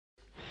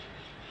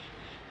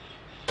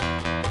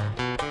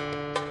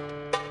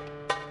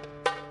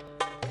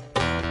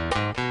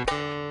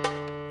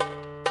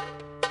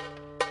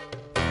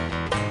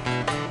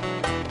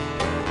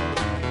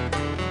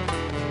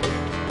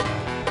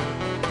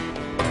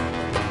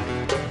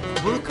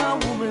Burka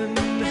woman,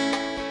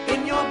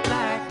 in your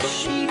black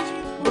sheet.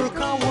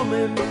 Burka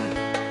woman,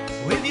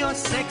 with your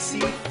sexy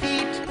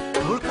feet.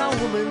 Burka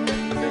woman,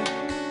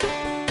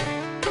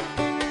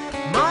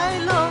 my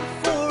love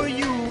for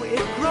you,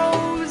 it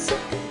grows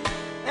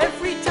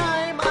every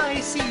time I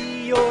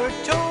see your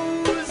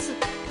toes.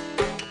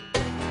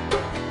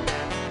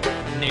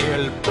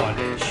 Nail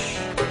polish.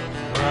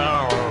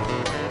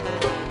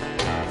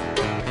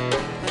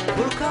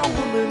 Burka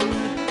woman,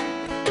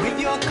 with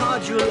your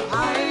casual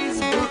eyes.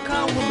 Burka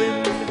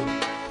woman,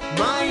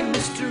 my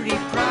mystery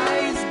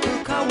prize.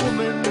 Burka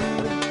woman,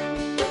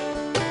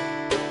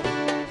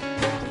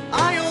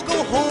 I'll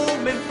go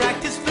home and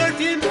practice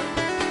flirting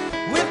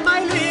with my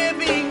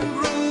living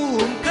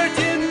room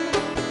curtain.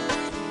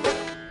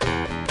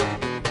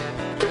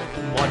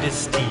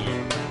 Modesty.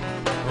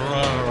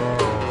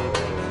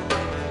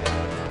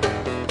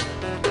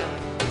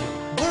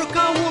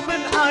 Burka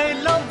woman, I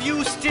love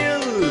you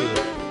still.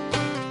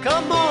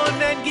 Come on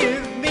and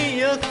give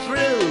me a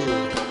thrill.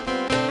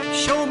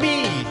 Show me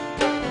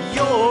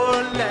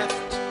your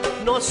left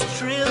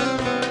nostril.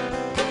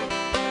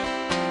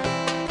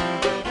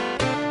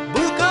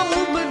 Burka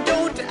woman,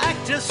 don't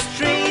act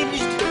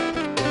estranged.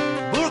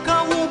 Burka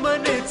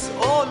woman, it's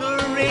all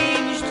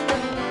arranged.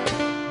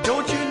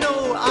 Don't you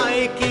know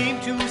I came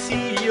to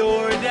see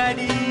your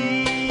daddy?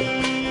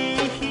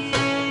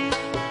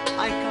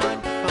 I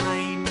can't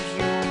find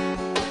you.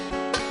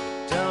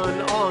 Turn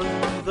on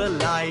the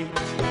light.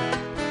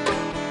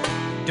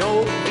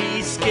 Don't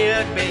be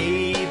scared,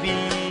 baby.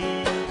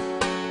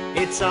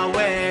 It's our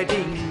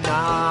wedding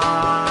night.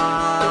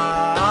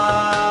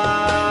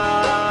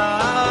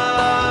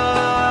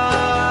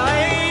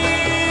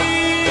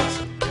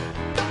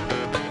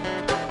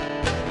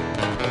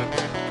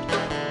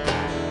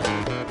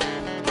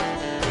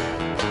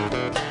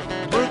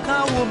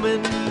 Burka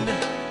woman,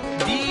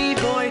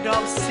 devoid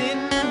of sin.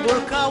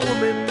 Burka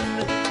woman,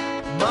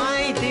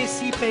 my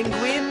desi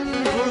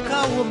penguin.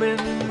 Burka woman,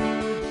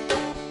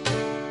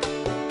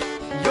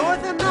 you're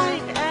the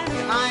night and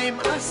I'm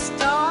a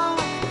star.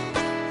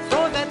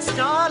 Throw that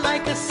star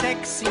like a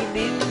sexy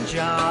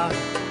ninja.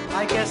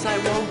 I guess I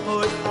won't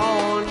put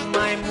on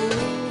my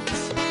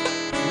moves.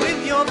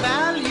 With your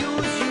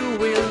values you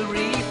will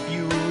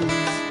refuse.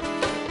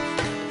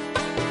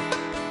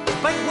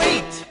 But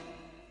wait,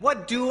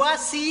 what do I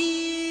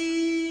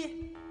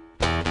see?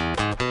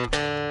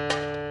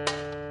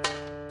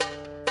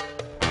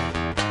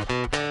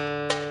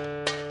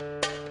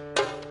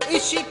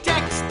 Is she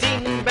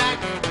texting back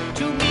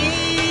to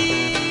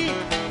me?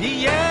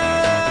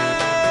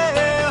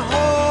 Yeah,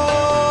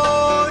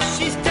 oh,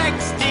 she's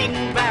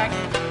texting back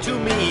to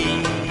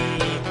me.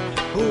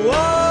 Whoa,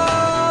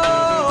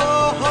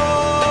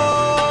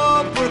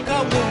 Burka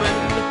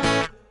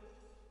woman.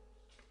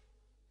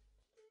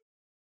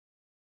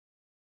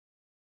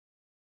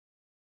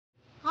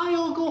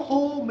 I'll go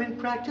home and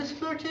practice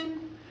flirting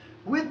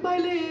with my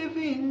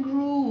living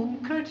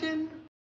room curtain.